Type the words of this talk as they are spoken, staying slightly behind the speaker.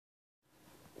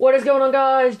What is going on,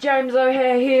 guys? James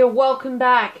O'Hare here. Welcome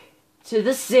back to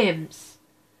The Sims.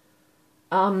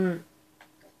 To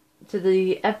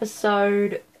the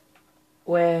episode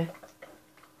where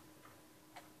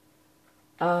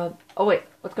oh wait,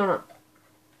 what's going on?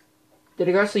 Did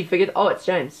he go sleep? Figured. Oh, it's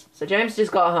James. So James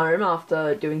just got home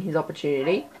after doing his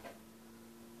opportunity.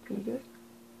 Can you do it?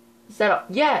 Set up.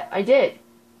 Yeah, I did.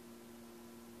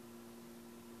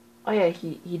 Oh yeah,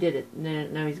 he did it.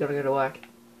 Now he's got to go to work.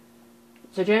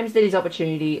 So James did his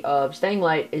opportunity of staying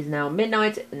late. It is now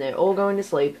midnight, and they're all going to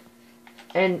sleep.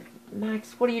 And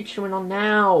Max, what are you chewing on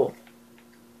now?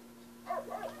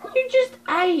 You just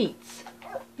ate.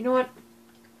 You know what?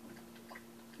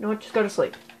 Just go to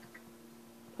sleep.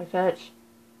 Play fetch.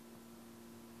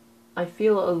 I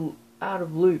feel out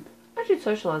of loop. I should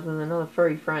socialize with another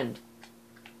furry friend.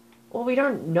 Well, we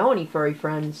don't know any furry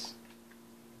friends.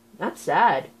 That's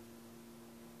sad.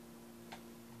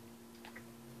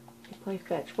 Play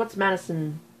fetch. What's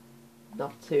Madison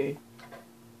up to?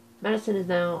 Madison is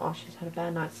now... Oh, she's had a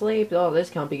bad night's sleep. Oh,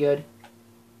 this can't be good.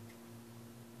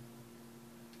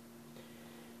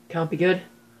 Can't be good.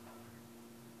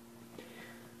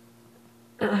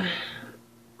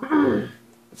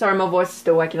 Sorry, my voice is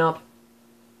still waking up.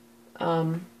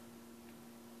 So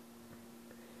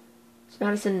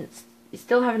Madison is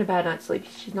still having a bad night's sleep.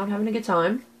 She's not having a good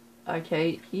time.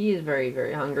 Okay, he is very,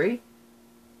 very hungry.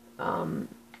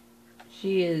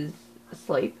 She is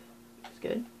asleep. That's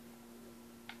good.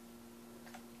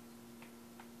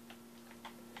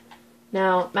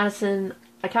 Now, Madison,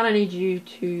 I kind of need you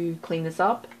to clean this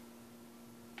up.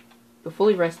 You're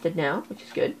fully rested now, which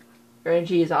is good. Your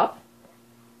energy is up.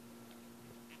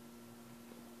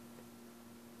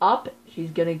 Up.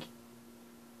 She's gonna...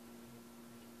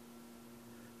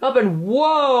 Up and...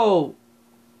 Whoa!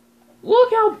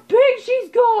 Look how big she's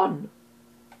gone!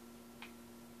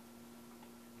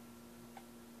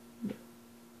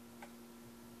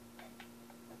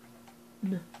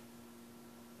 No.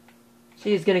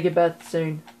 She is gonna give birth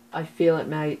soon. I feel it,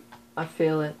 mate. I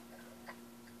feel it.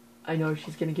 I know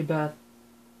she's gonna give birth.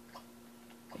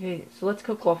 Okay, so let's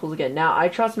cook waffles again. Now, I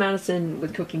trust Madison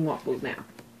with cooking waffles now.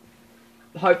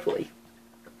 Hopefully.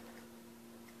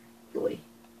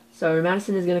 So,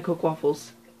 Madison is gonna cook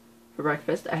waffles for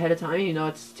breakfast ahead of time. You know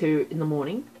it's 2 in the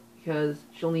morning because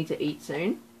she'll need to eat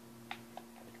soon.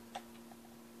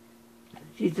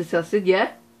 She's disgusted,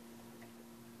 yeah?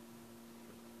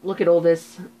 Look at all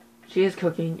this. She is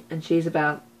cooking, and she's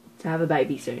about to have a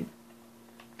baby soon.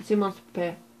 She wants to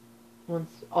prepare.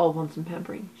 Wants some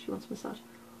pampering. She wants a massage.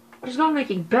 I just got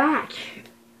making back.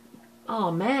 Oh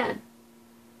man,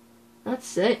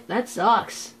 that's it. That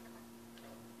sucks.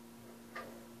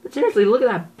 But seriously, look at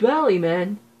that belly,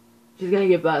 man. She's gonna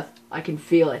give birth. I can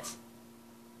feel it.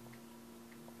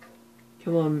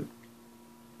 Come on.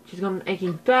 She's got an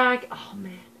aching back. Oh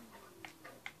man.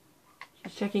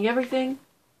 She's checking everything.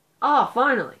 Ah,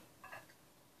 finally.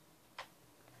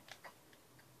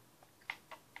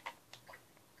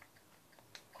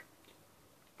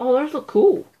 Oh, those look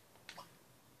cool.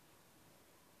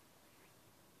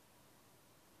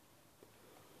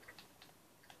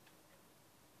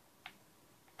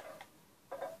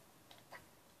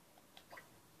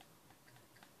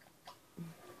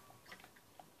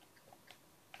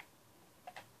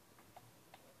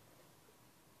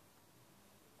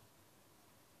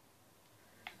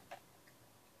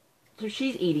 So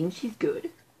she's eating. She's good.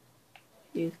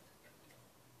 She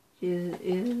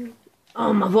is.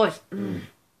 Oh, my voice.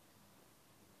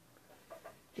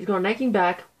 She's got an aching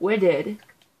back. We're dead.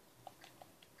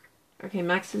 Okay,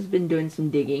 Max has been doing some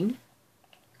digging.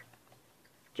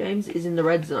 James is in the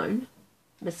red zone.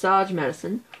 Massage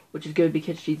Madison, which is good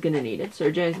because she's going to need it.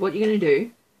 So, James, what you're going to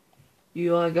do,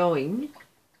 you are going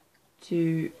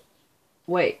to...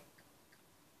 Wait.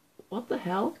 What the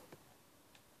hell?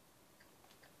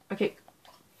 Okay,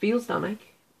 feel stomach.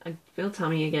 I feel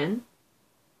tummy again.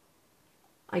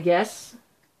 I guess.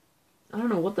 I don't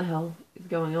know what the hell is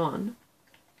going on.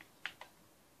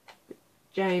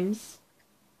 James,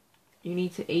 you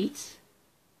need to eat.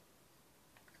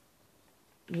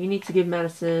 You need to give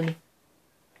Madison...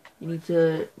 You need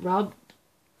to rub...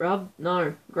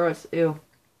 No, gross, ew.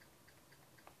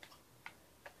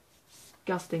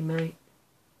 Disgusting, mate.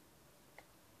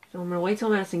 So I'm gonna wait till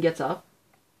Madison gets up.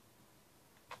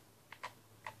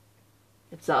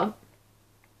 It's up.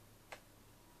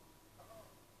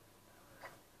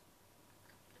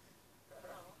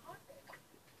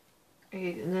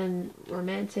 Okay, and then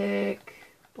romantic,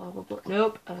 blah blah blah.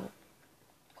 Nope.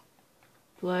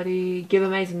 Bloody, give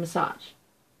amazing massage.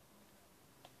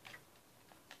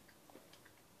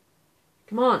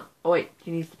 Come on. Oh wait,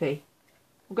 he needs to pee.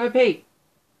 Well, go pee.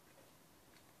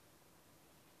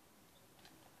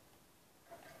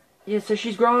 Yeah, so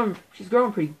she's growing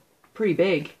pretty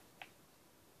big.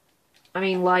 I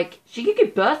mean, like, she could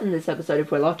give birth in this episode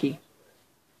if we're lucky.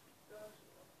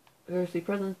 Ghostly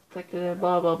presence detected,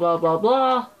 blah, blah, blah, blah,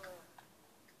 blah.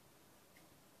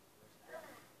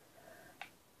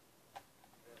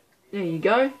 There you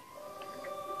go.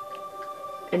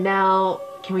 And now,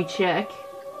 can we check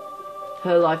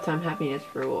her lifetime happiness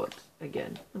rewards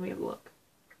again? Let me have a look.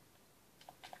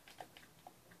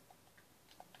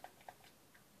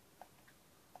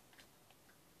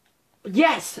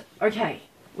 Yes! Okay.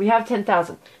 We have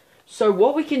 10,000. So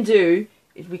what we can do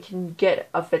is we can get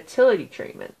a fertility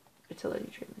treatment. There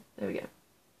we go.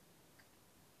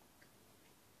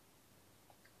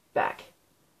 Back.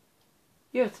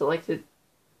 You have selected.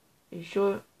 Are you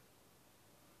sure?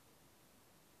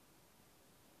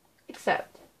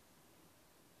 Accept.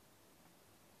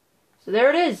 So there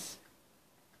it is.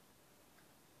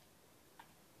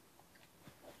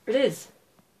 It is.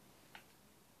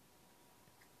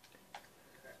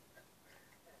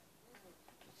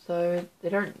 So they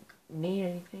don't need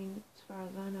anything as far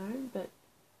as I know, but...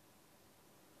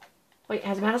 Wait,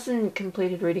 has Madison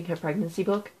completed reading her pregnancy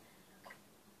book?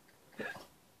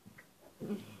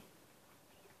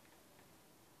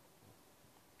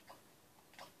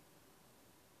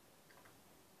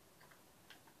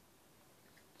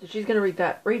 So she's gonna read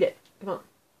that. Read it. Come on.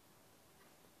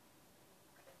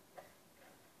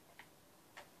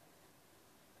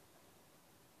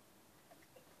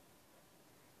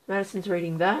 Madison's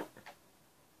reading that.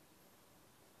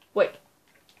 Wait.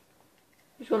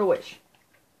 Who's got a wish?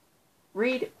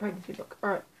 Read pregnancy book.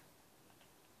 Alright.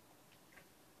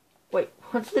 Wait,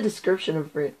 what's the description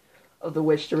of the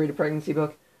wish to read a pregnancy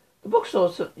book? The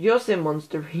bookstore, your sim wants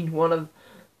to read one of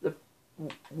the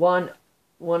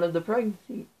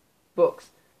pregnancy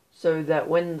books, so that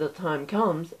when the time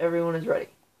comes, everyone is ready.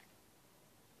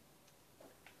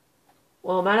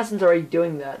 Well, Madison's already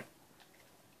doing that.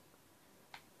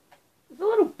 There's a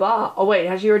little bar. Oh wait,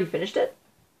 has she already finished it?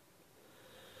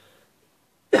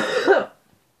 So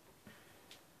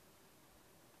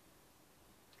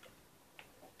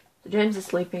James is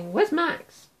sleeping. Where's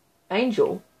Max?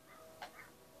 Angel?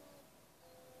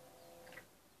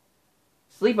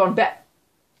 Sleep on bed.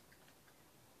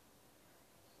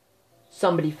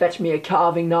 Somebody fetch me a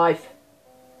carving knife.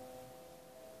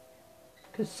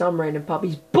 Because some random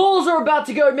puppy's balls are about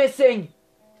to go missing!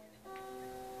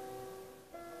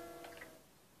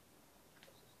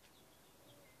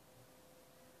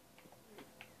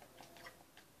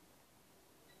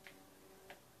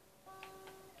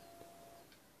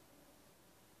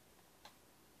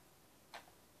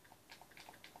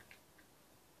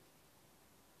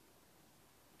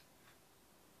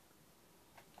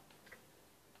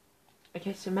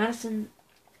 Okay, so Madison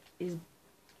is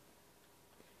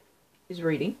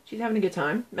reading. She's having a good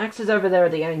time. Max is over there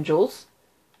at the Angels.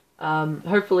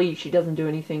 Hopefully she doesn't do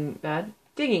anything bad.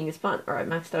 Digging is fun. Alright,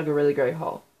 Max dug a really great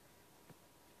hole.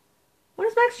 What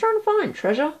is Max trying to find?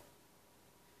 Treasure?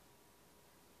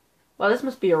 Wow, this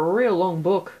must be a real long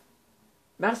book.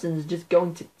 Madison's just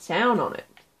going to town on it.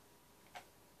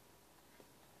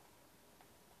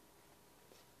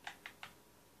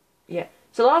 Yeah.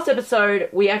 So last episode,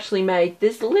 we actually made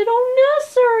this little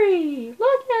nursery.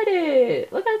 Look at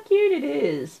it. Look how cute it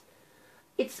is.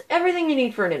 It's everything you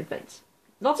need for an infant.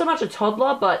 Not so much a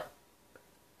toddler, but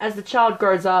as the child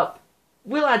grows up,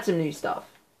 we'll add some new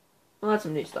stuff.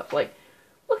 Like,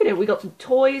 look at it. We got some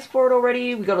toys for it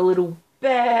already. We got a little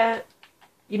bear.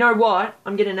 You know what?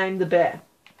 I'm going to name the bear.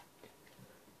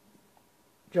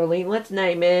 Jolene, let's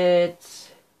name it...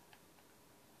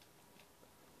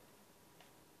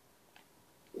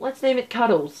 Let's name it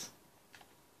Cuddles.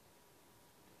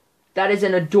 That is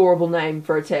an adorable name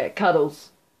for a tear. Cuddles.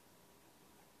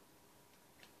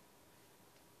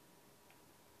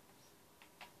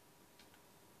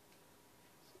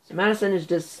 So Madison is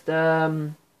just,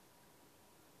 having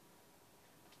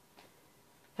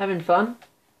fun.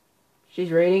 She's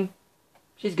reading.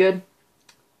 She's good.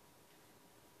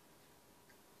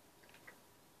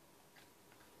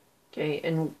 Okay,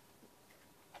 and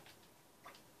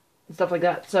stuff like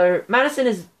that. So, Madison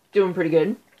is doing pretty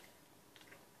good.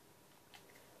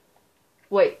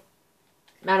 Wait.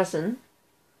 Madison,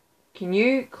 can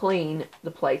you clean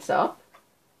the plates up?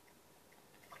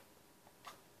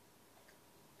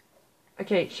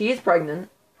 Okay, she is pregnant.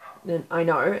 Then I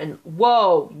know, and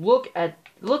whoa, look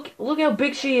how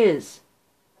big she is.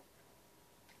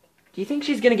 Do you think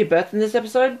she's gonna give birth in this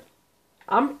episode?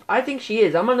 I think she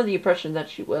is. I'm under the impression that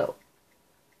she will.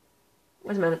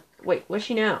 Where's Madison? Wait, where's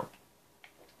she now?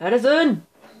 Madison!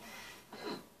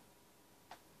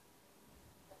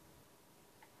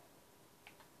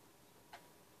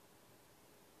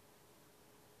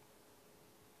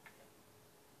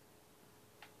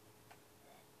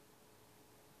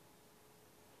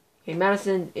 Okay,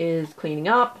 Madison is cleaning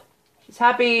up. She's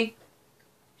happy.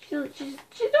 She's doing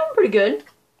pretty good.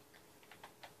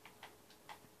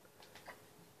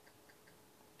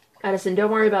 Madison,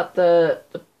 don't worry about the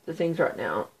things right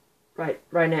now. Right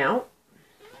now.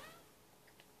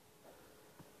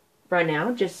 Right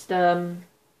now, just Madison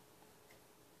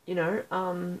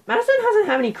hasn't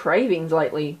had any cravings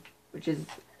lately, which is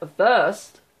a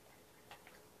first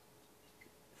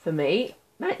for me.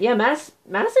 Madison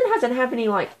hasn't had any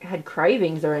had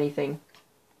cravings or anything,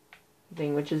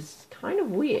 which is kind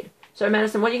of weird. So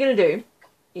Madison, what you're gonna do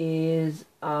is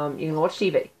you're gonna watch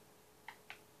TV.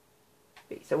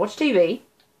 So watch TV.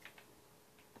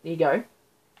 There you go.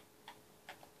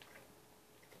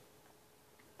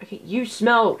 Okay, you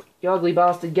smell, you ugly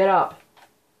bastard. Get up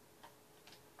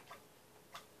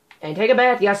and take a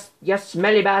bath. You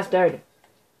smelly bastard.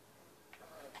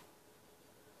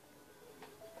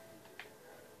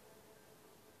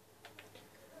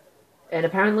 And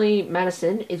apparently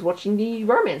Madison is watching the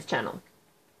romance channel.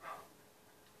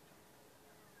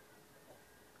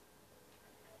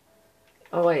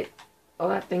 Oh wait. Oh,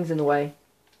 that thing's in the way.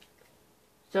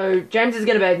 So, James is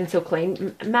gonna bathe until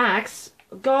clean. Max,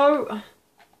 go.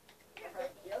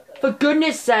 For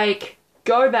goodness sake,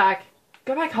 go back.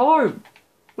 Go back home.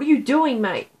 What are you doing,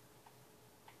 mate?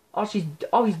 Oh, he's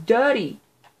dirty.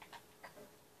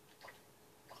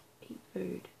 Eat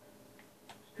food.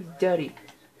 He's dirty.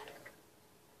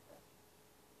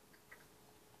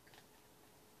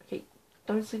 Okay,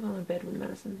 don't sleep on the bed with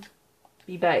Madison.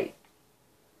 Be bathed.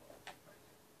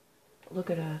 Look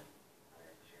at her.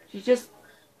 She's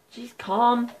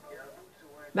calm.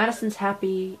 Madison's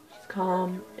happy. She's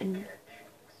calm, and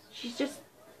she's just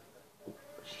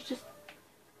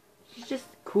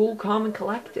cool, calm, and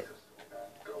collected.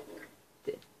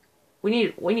 We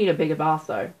need a bigger bath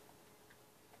though.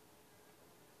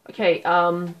 Okay,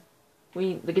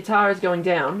 the guitar is going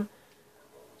down,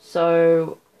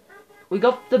 so we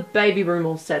got the baby room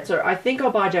all set. So I think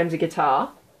I'll buy James a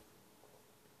guitar.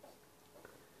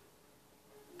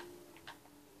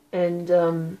 And,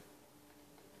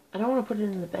 I don't want to put it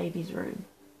in the baby's room.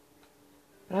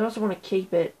 But I also want to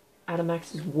keep it out of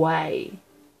Max's way.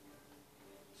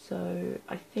 So,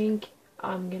 I think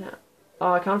I'm gonna...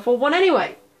 Oh, I can't afford one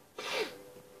anyway!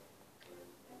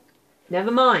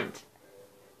 Never mind.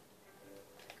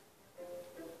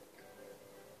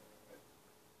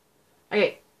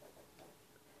 Okay.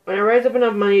 When I raise up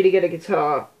enough money to get a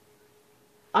guitar,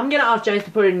 I'm gonna ask James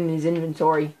to put it in his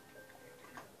inventory.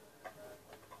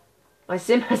 My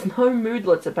sim has no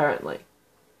moodlets, apparently.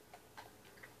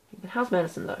 But how's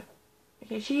Madison, though?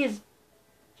 Okay, she's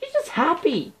just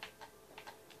happy.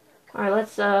 Alright,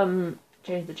 let's,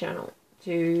 change the channel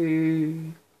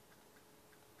to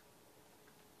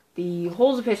the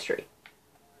Halls of History.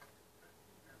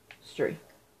 So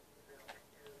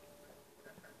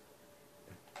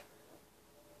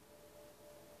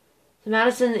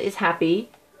Madison is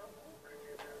happy.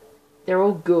 They're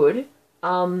all good.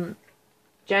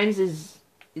 James is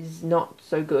not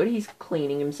so good. He's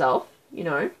cleaning himself, you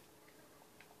know.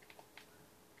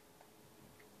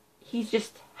 He's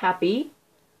just happy.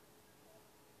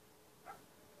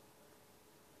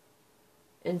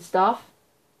 And stuff.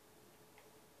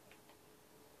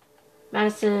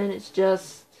 Madison is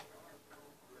just...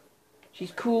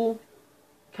 She's cool,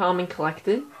 calm and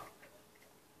collected.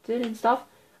 And stuff.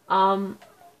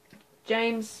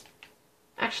 James,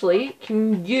 actually,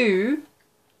 can you...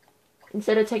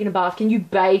 Instead of taking a bath, can you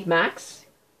bathe Max?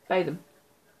 Bathe him.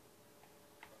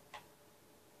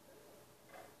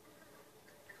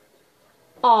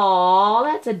 Aww,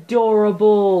 that's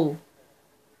adorable.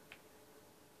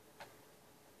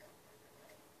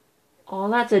 Aw,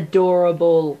 that's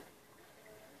adorable.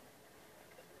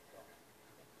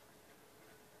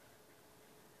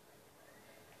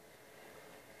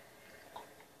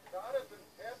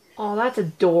 Oh, that's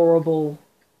adorable.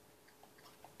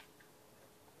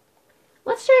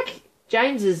 Let's check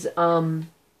James's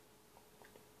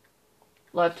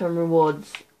lifetime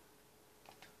rewards.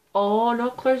 Oh,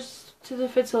 not close to the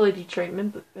fertility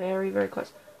treatment, but very, very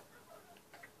close.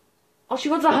 Oh, she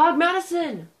wants a hug,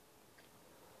 Madison!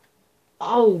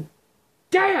 Oh,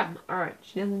 damn! Alright,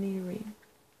 she doesn't need to read.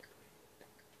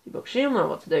 She don't know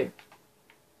what to do.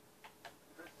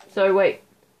 So, wait.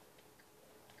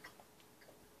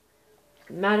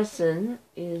 Madison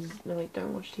is... No, wait,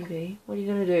 don't watch TV. What are you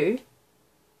gonna do?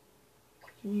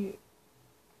 Can you...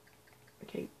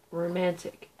 Okay,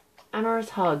 romantic. Amorous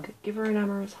hug. Give her an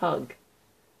amorous hug.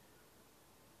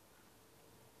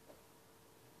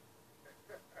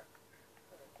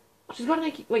 She's got an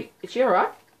achy... Wait, is she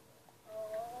alright?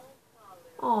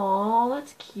 Aww,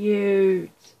 that's cute.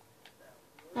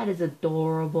 That is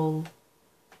adorable.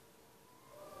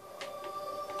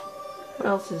 What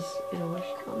else is in a wish?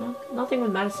 Oh, no, nothing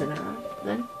with Madison, alright,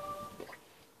 then.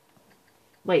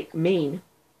 Wait, mean?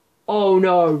 Oh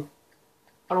no!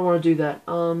 I don't want to do that.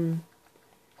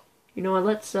 You know what,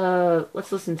 let's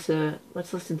listen to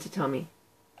Tommy.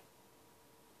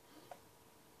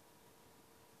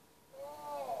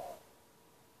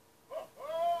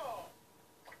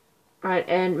 Alright,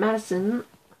 and Madison,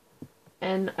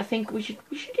 and I think we should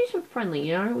do some friendly,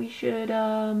 you know? We should,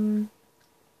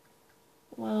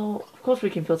 well, of course we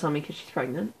can feel Tommy because she's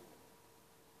pregnant.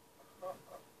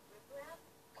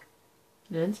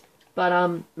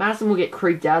 But, Madison will get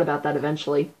creeped out about that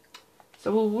eventually.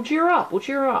 So we'll cheer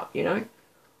her up, you know?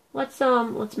 Let's,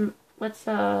 what can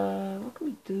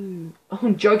we do?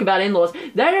 Oh, joke about in-laws.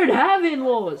 They don't have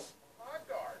in-laws!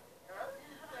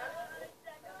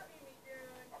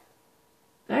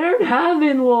 They don't have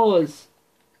in-laws!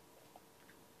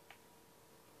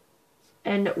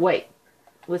 And, wait.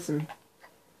 Listen.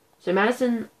 So,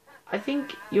 Madison, I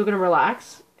think you're gonna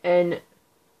relax, and...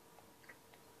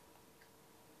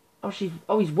 Oh,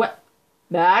 he's wet.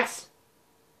 Max?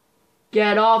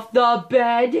 Get off the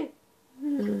bed!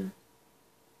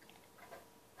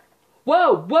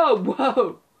 Whoa, whoa,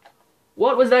 whoa!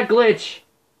 What was that glitch?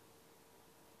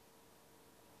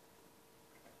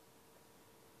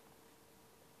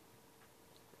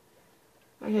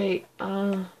 Okay,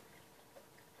 so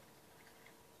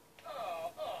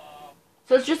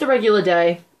it's just a regular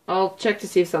day. I'll check to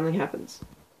see if something happens.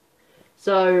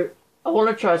 So, I want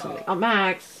to try something. Oh,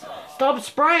 Max, stop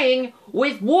spraying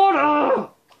with water!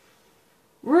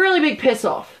 Really big piss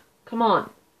off. Come on.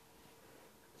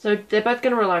 So, they're both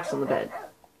going to relax on the bed.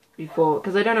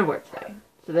 Because they don't have work today.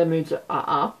 So their moods are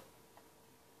up.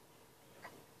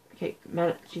 Okay,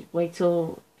 wait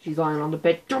till she's lying on the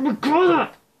bed. Oh my god!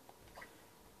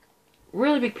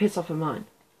 Really big piss off of mine.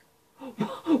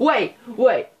 Wait!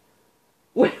 What?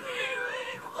 Wait,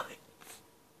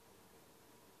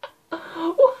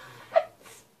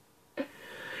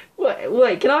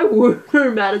 can I woo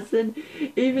Madison?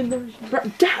 Even though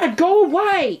she's... Dad, go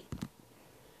away!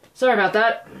 Sorry about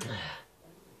that.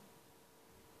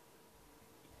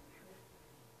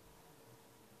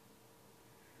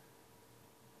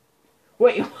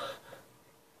 Wait.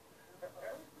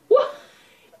 What?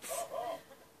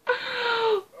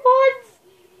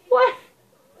 What?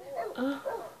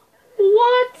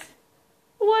 What?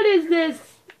 What is this?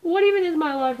 What even is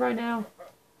my life right now?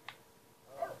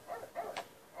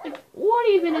 Like, what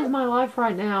even is my life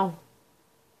right now?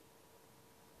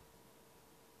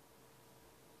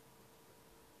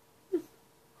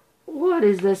 What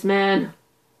is this, man?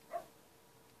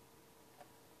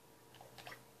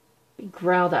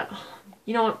 Growl that.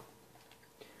 You know what?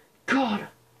 God.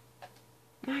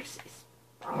 Max is...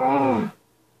 Oh.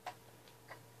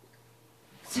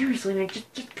 Seriously, man,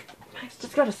 Max,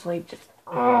 just go to sleep. Just...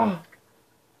 Oh.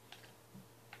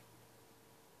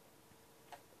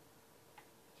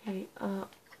 Okay, oh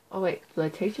wait,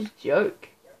 flirtatious joke.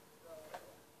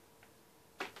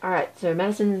 Alright, so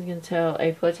Madison is gonna tell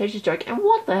a flirtatious joke, and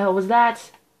what the hell was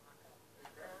that?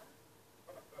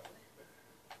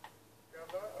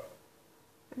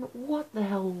 What the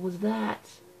hell was that?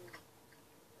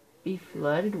 Be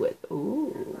flirted with.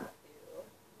 Ooh.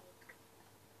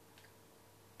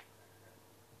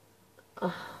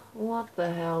 What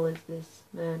the hell is this,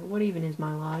 man? What even is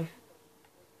my life?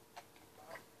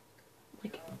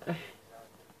 Like,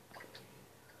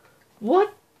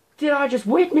 what did I just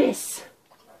witness?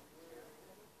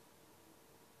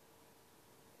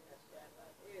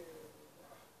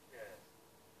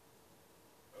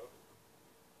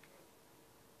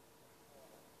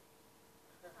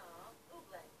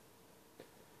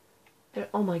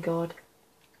 Oh my god.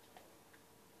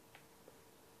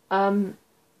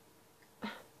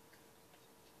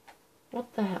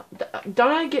 What the hell?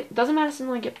 Doesn't Madison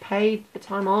like get paid for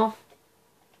time off?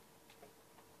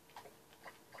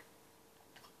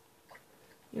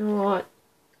 You know what?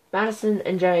 Madison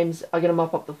and James are gonna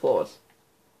mop up the floors.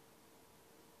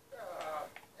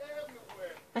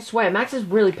 I swear, Max is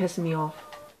really pissing me off.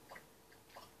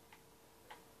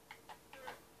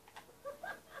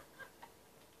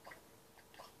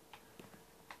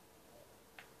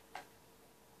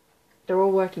 They're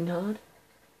all working hard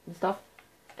and stuff.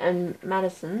 And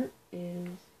Madison is...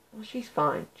 Well, she's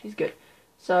fine. She's good.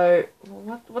 So,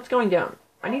 what's going down?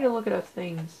 I need to look at her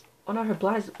things. Oh no, her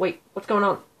bladder's... Wait, what's going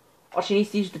on? Oh, she needs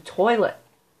to use the toilet.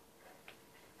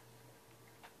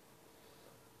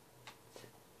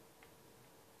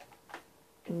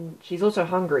 And she's also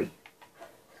hungry.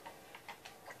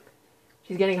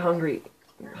 She's getting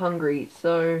hungry,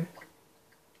 so...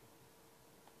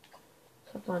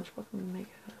 lunch. What can we make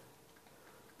her?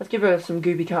 Let's give her some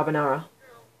goopy carbonara.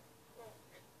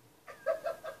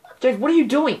 James, what are you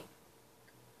doing?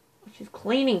 She's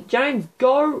cleaning. James,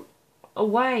 go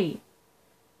away.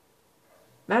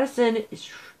 Madison is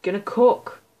gonna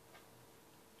cook.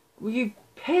 Will you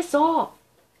piss off?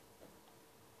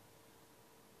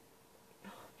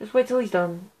 Just wait till he's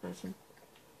done, Madison.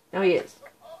 Now he is.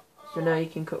 So now you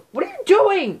can cook. What are you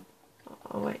doing?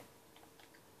 Oh, wait.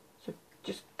 So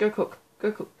just go cook.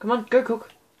 Go cook. Come on, go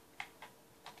cook.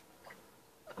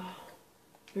 Oh,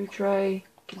 food tray.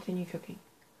 Continue cooking.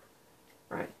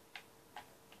 Right.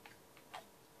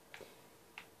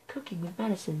 Cooking with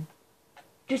Madison.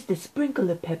 Just a sprinkle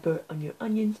of pepper on your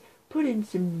onions. Put in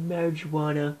some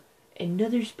marijuana.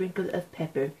 Another sprinkle of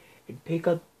pepper. And pick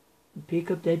up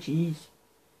that cheese.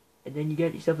 And then you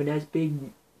got yourself a nice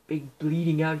big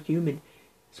bleeding out human.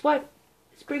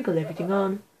 Sprinkle everything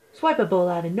on. Swipe a bowl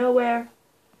out of nowhere.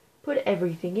 Put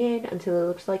everything in until it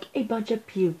looks like a bunch of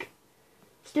puke.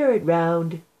 Stir it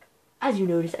round. As you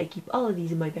notice, I keep all of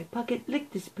these in my back pocket.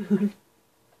 Lick the spoon.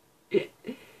 Give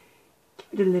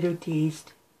it a little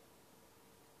taste.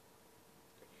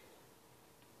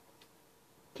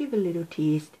 Give a little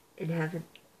taste and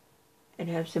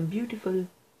have some beautiful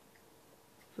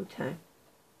food time.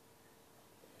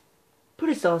 Put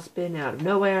a saucepan out of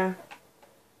nowhere.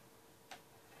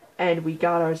 And we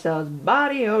got ourselves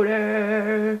body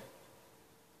odor.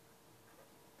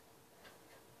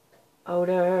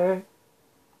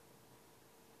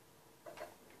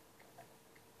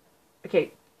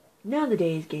 Okay, now the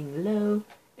day is getting low,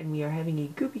 and we are having a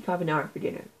goopy carbonara for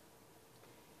dinner.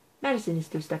 Madison is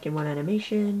still stuck in one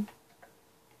animation.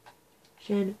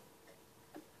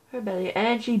 Her belly,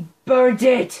 and she burnt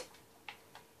it!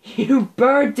 You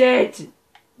burnt it!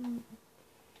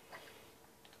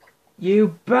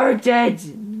 You burnt it!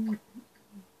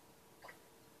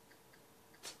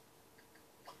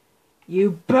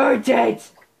 You burnt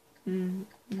it! You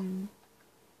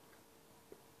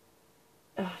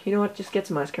know what? Just get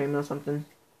some ice cream or something.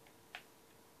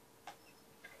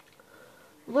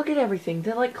 Look at everything.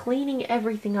 They're like cleaning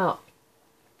everything up.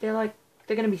 They're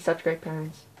gonna be such great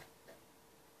parents.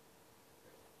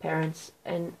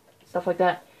 And stuff like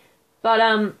that. But,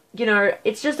 you know,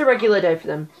 it's just a regular day for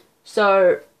them.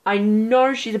 So, I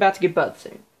know she's about to give birth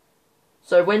soon.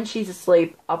 So, when she's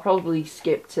asleep, I'll probably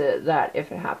skip to that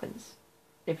if it happens.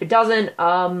 If it doesn't,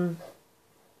 then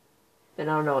I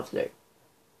don't know what to do.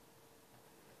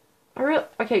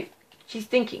 Okay, she's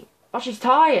thinking. Oh, she's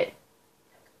tired.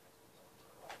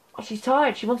 Oh, she's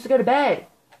tired. She wants to go to bed.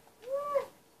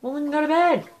 Well, then go to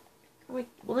bed. Wait,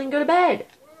 well, then go to bed.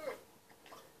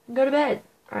 Go to bed.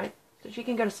 Alright, so she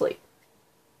can go to sleep.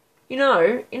 You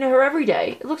know, in her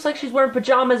everyday, it looks like she's wearing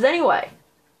pajamas anyway.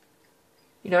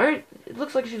 You know, it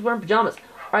looks like she's wearing pajamas.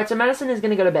 Alright, so Madison is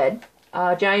going to go to bed.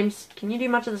 James, can you do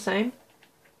much of the same?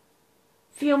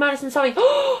 Feel Madison something.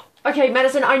 Okay,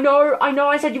 Madison, I know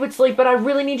I said you would sleep, but I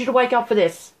really need you to wake up for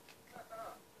this.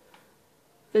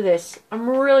 I'm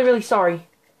really, really sorry.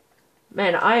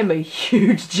 Man, I am a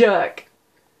huge jerk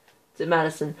to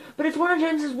Madison. But it's one of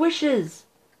James's wishes.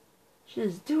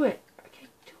 Just do it. Okay,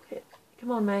 do it.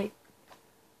 Come on, mate.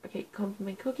 Okay,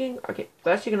 compliment cooking. Okay,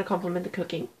 first you're going to compliment the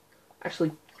cooking.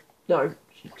 Actually, no,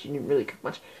 she didn't really cook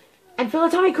much. And fill her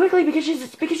tummy quickly because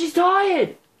she's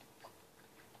tired.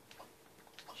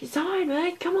 She's tired,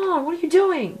 mate. Come on, what are you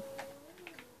doing?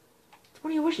 It's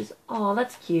one of your wishes. Oh,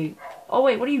 that's cute. Oh,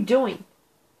 wait, what are you doing?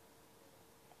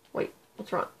 Wait,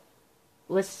 what's wrong?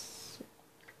 Listen.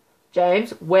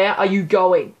 James, where are you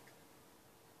going?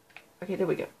 Okay, there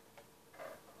we go.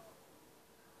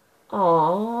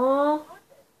 Aww.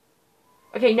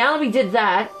 Okay, now that we did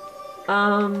that,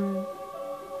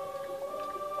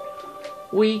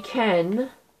 we can...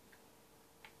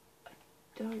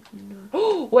 I don't know.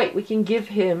 Oh, wait, we can give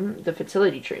him the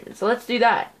fertility treatment. So let's do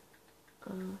that.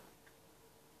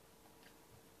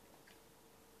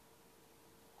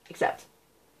 Accept.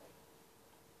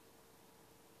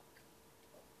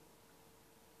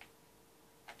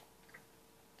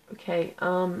 Okay,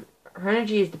 her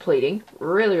energy is depleting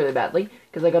really, really badly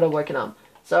because I got her woken up.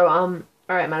 So,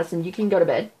 alright, Madison, you can go to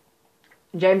bed.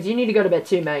 And James, you need to go to bed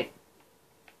too, mate.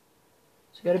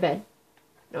 So go to bed.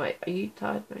 No, wait, are you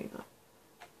tired? No, you're not.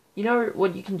 You know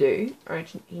what you can do?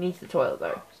 Alright, he needs the toilet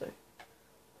though, so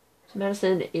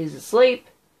Madison is asleep.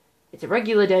 It's a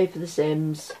regular day for The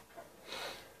Sims.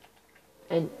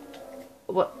 And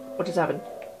what just happened?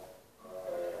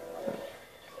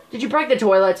 Did you break the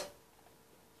toilet?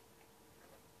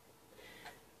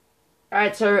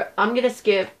 Alright, so I'm gonna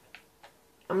skip.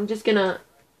 I'm just gonna...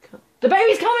 The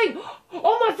baby's coming!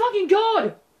 Oh my fucking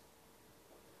god!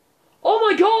 Oh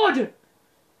my god!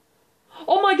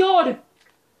 Oh my god!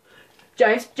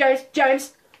 James, James,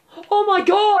 James! Oh my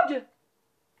god!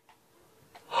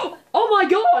 Oh my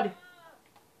god!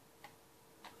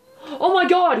 Oh my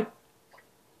god!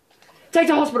 Take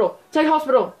to hospital! Take to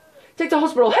hospital! Take to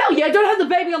hospital! Hell yeah! Don't have the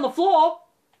baby on the floor!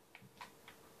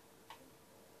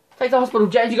 Take to hospital,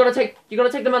 James. You gotta take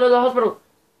them out of the hospital.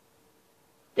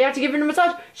 They have to give him a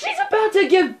massage. She's about to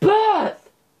give birth!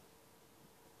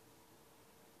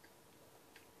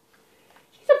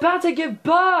 She's about to give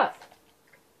birth!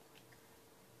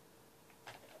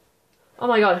 Oh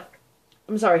my god.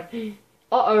 I'm sorry.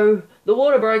 Uh-oh. The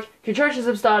water broke, contractions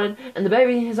have started, and the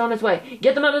baby is on its way.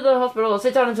 Get them out of the hospital or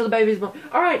sit down until the baby is born.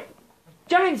 Alright.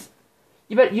 James!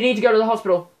 You need to go to the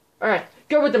hospital. Alright.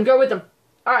 Go with them, go with them.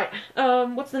 Alright.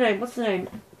 What's the name?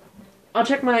 I'll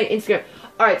check my Instagram.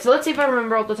 Alright, so let's see if I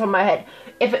remember off the top of my head.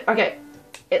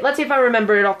 Let's see if I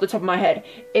remember it off the top of my head.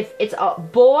 If it's a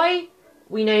boy,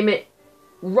 we name it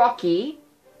Rocky.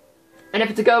 And if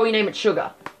it's a girl, we name it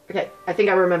Sugar. Okay, I think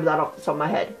I remember that off the top of my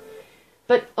head.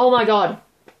 But, oh my god.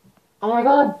 Oh my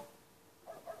god.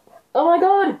 Oh my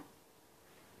god.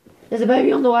 There's a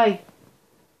baby on the way.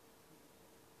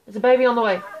 There's a baby on the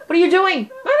way. What are you doing?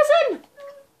 Madison!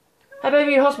 Have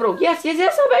baby in hospital. Yes, yes,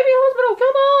 yes, have baby in hospital.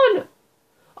 Come on.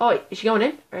 Oh, is she going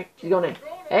in? Alright, she's going in.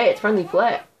 Hey, it's Friendly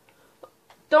Flair.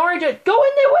 Don't worry, just go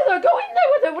in there with her. Go in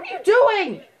there with her. What are you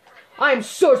doing? I am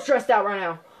so stressed out right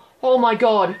now. Oh my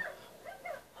god.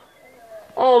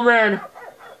 Oh man.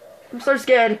 I'm so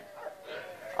scared.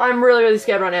 I'm really, really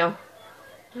scared right now.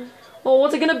 Oh,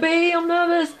 what's it gonna be? I'm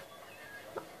nervous.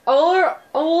 Oh,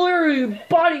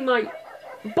 biting my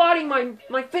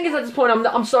fingers at this point.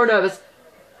 I'm so nervous.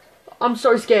 I'm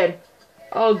so scared.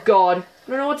 Oh god. I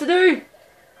don't know what to do.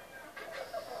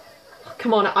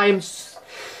 Come on,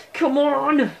 come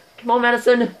on. Come on,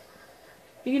 Madison.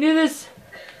 You can do this.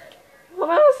 Come on,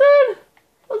 Madison.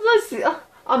 What's this?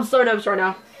 I'm so nervous right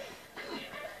now.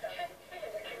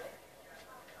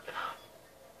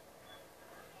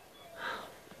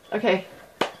 Okay.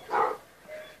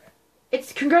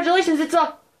 Congratulations, it's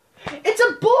a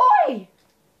boy!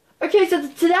 Okay, so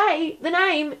today, the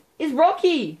name is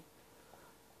Rocky.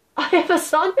 I have a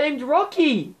son named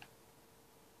Rocky.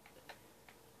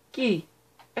 Okay,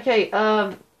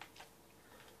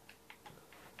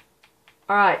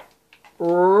 alright.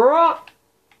 Rocky.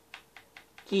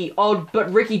 Oh,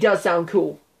 but Ricky does sound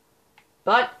cool.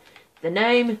 But, the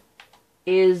name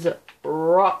is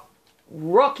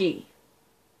Rocky.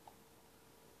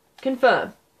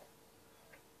 Confirm.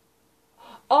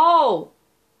 Oh!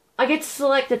 I get to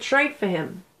select a trait for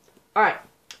him. Alright.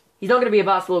 He's not going to be a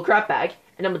bastard little crap bag.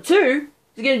 And number 2,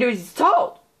 he's going to do as he's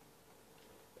told.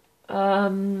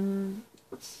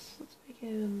 Let's make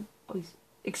him... Oh, he's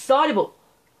excitable.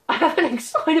 I have an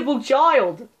excitable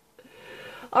child.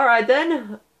 Alright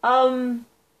then.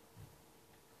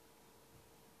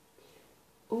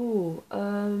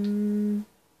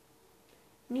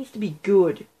 Needs to be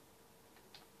good.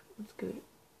 What's good?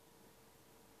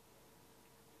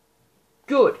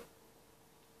 Good.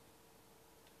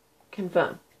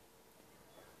 Confirm.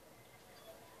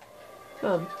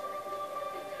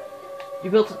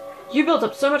 You built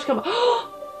up so much comfort.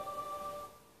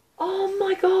 Oh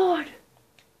my god.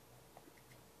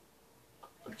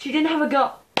 She didn't have a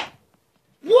gut.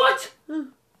 What?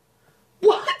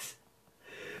 What?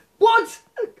 What?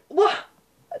 What?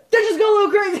 That just got a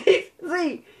little crazy.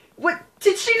 See? What?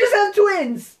 Did she just have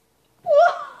twins? What?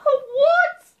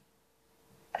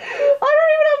 I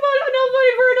don't even have enough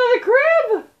money for another crib.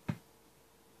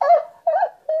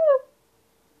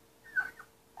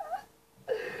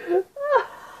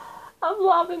 I'm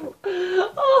laughing.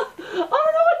 Oh, I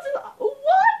don't know what to...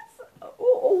 What?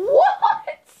 What?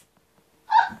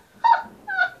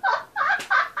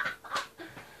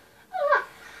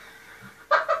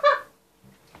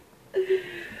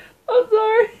 I'm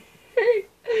sorry.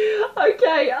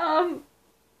 Okay,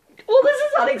 well, this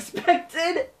is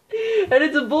unexpected. And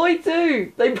it's a boy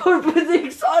too. They both put the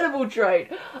excitable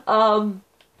trait. Alright,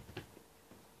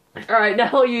 now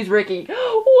I'll use Ricky.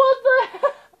 What the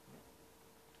hell?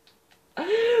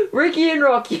 Ricky and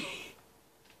Rocky.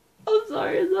 I'm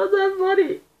sorry, it's not that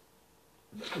funny.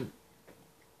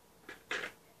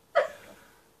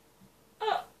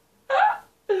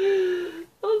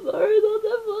 I'm sorry, it's not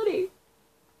that funny.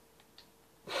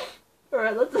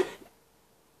 Alright, let's...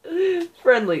 It's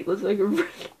friendly. Let's make it friendly.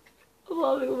 I'm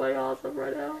laughing my ass off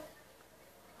right now.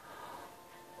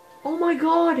 Oh my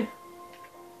god!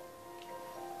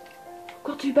 I've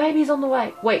got 2 babies on the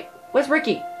way. Wait, where's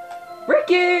Ricky?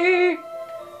 Ricky!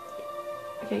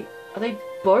 Okay, are they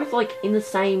both like in the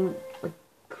same like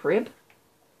crib?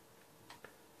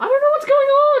 I don't know what's going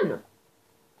on.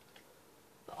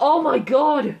 Oh my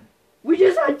god! We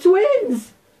just had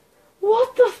twins!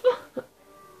 What the fuck?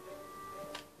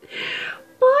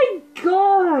 My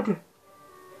god!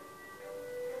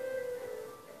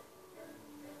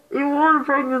 In one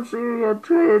pregnancy we had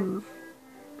twins.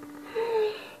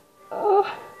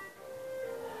 Oh,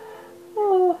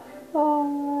 man.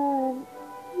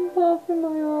 I'm laughing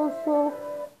my ass off.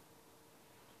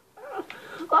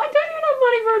 I don't even have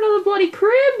money for another bloody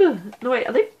crib! No wait,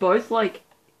 are they both like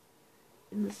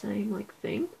in the same like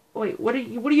thing? Wait, what are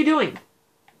you doing?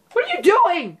 What are you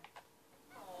doing?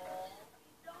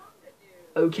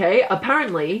 Okay,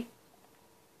 apparently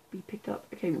be picked up.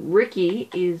 Okay, Ricky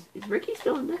is Ricky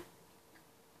still in there?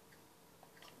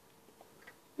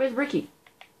 Where's Ricky?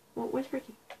 Where's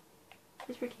Ricky?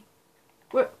 Where's Ricky?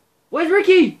 Where's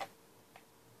Ricky?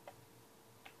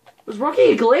 Was Rocky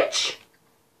a glitch?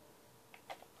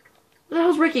 Where the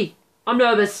hell's Ricky? I'm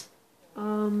nervous.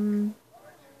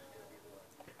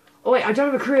 Oh wait, I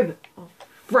don't have a crib. Oh,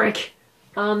 frick.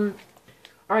 Alright,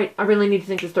 I really need to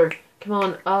think this through. Come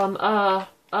on,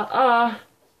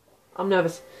 I'm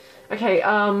nervous. Okay,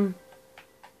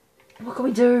 what can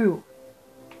we do?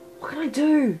 What can I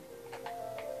do?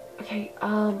 Okay,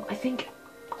 I think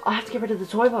I have to get rid of the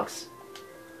toy box.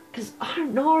 Because, I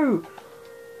don't know.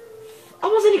 I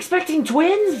wasn't expecting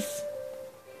twins!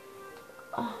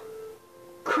 Oh,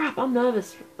 crap, I'm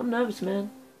nervous. I'm nervous,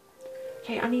 man.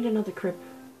 Okay, I need another crib.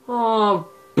 Oh,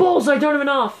 balls, I don't have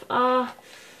enough.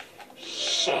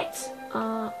 Shit.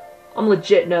 I'm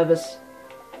legit nervous.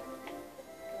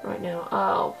 Right now.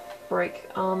 Oh, freak.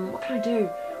 What can I do?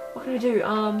 What can I do?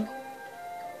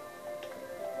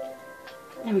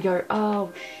 There we go.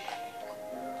 Oh,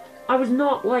 I was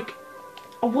not, like,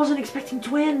 I wasn't expecting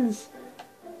twins.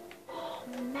 Oh,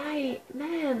 mate,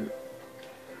 man.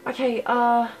 Okay,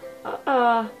 oh,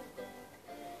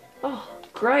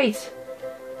 great.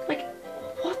 Like,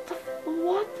 what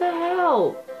the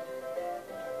hell?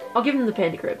 I'll give him the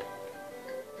panda crib.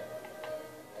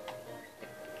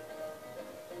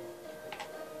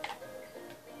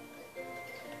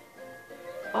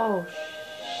 Oh,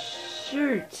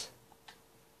 shoot.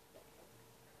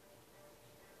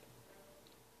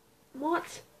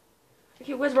 What?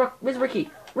 Okay, where's Ricky?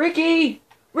 Ricky!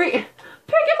 Pick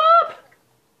him up!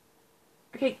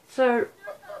 Okay, so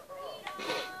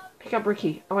pick up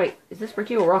Ricky. Oh wait, is this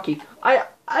Ricky or Rocky? I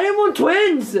didn't want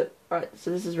twins! Alright, so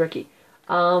this is Ricky.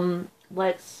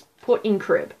 Let's put in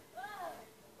crib.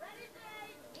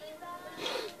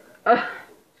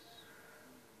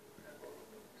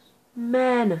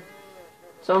 Man.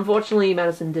 So unfortunately,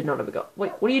 Madison did not have a go.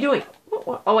 Wait, what are you doing?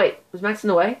 What? Oh wait, was Max in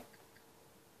the way?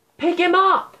 Pick him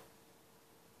up!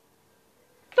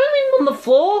 Don't leave him on the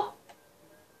floor!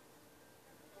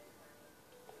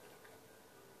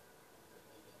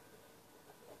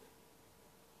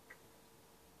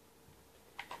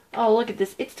 Oh, look at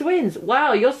this. It's twins.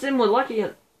 Wow, your sim were lucky.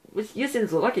 Your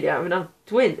sims were lucky to have enough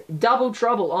twins. Double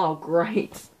trouble. Oh,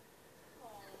 great.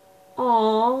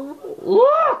 Oh,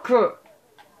 look!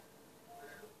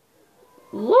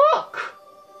 Look!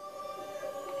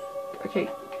 Okay,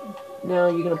 now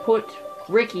you're gonna put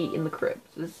Ricky in the crib.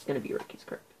 So this is gonna be Ricky's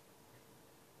crib.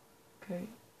 Okay.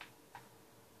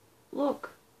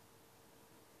 Look.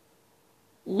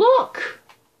 Look!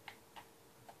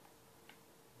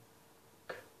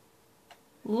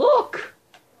 Look!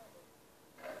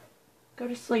 Go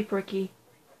to sleep, Ricky.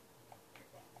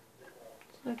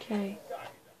 It's okay.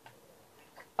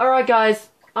 Alright guys,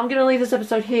 I'm gonna leave this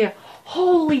episode here.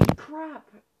 Holy crap!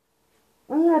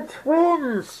 We had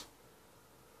twins!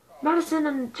 Madison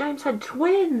and James had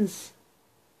twins!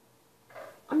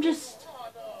 I'm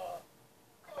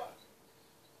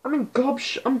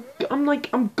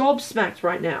gobsmacked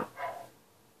right now.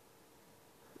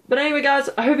 But anyway guys,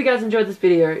 I hope you guys enjoyed this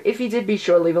video. If you did, be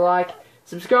sure to leave a like,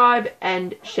 subscribe,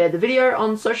 and share the video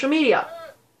on social media.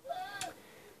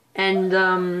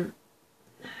 And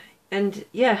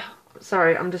yeah,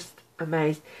 sorry, I'm just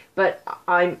amazed. But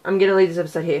I'm gonna leave this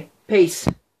episode here. Peace.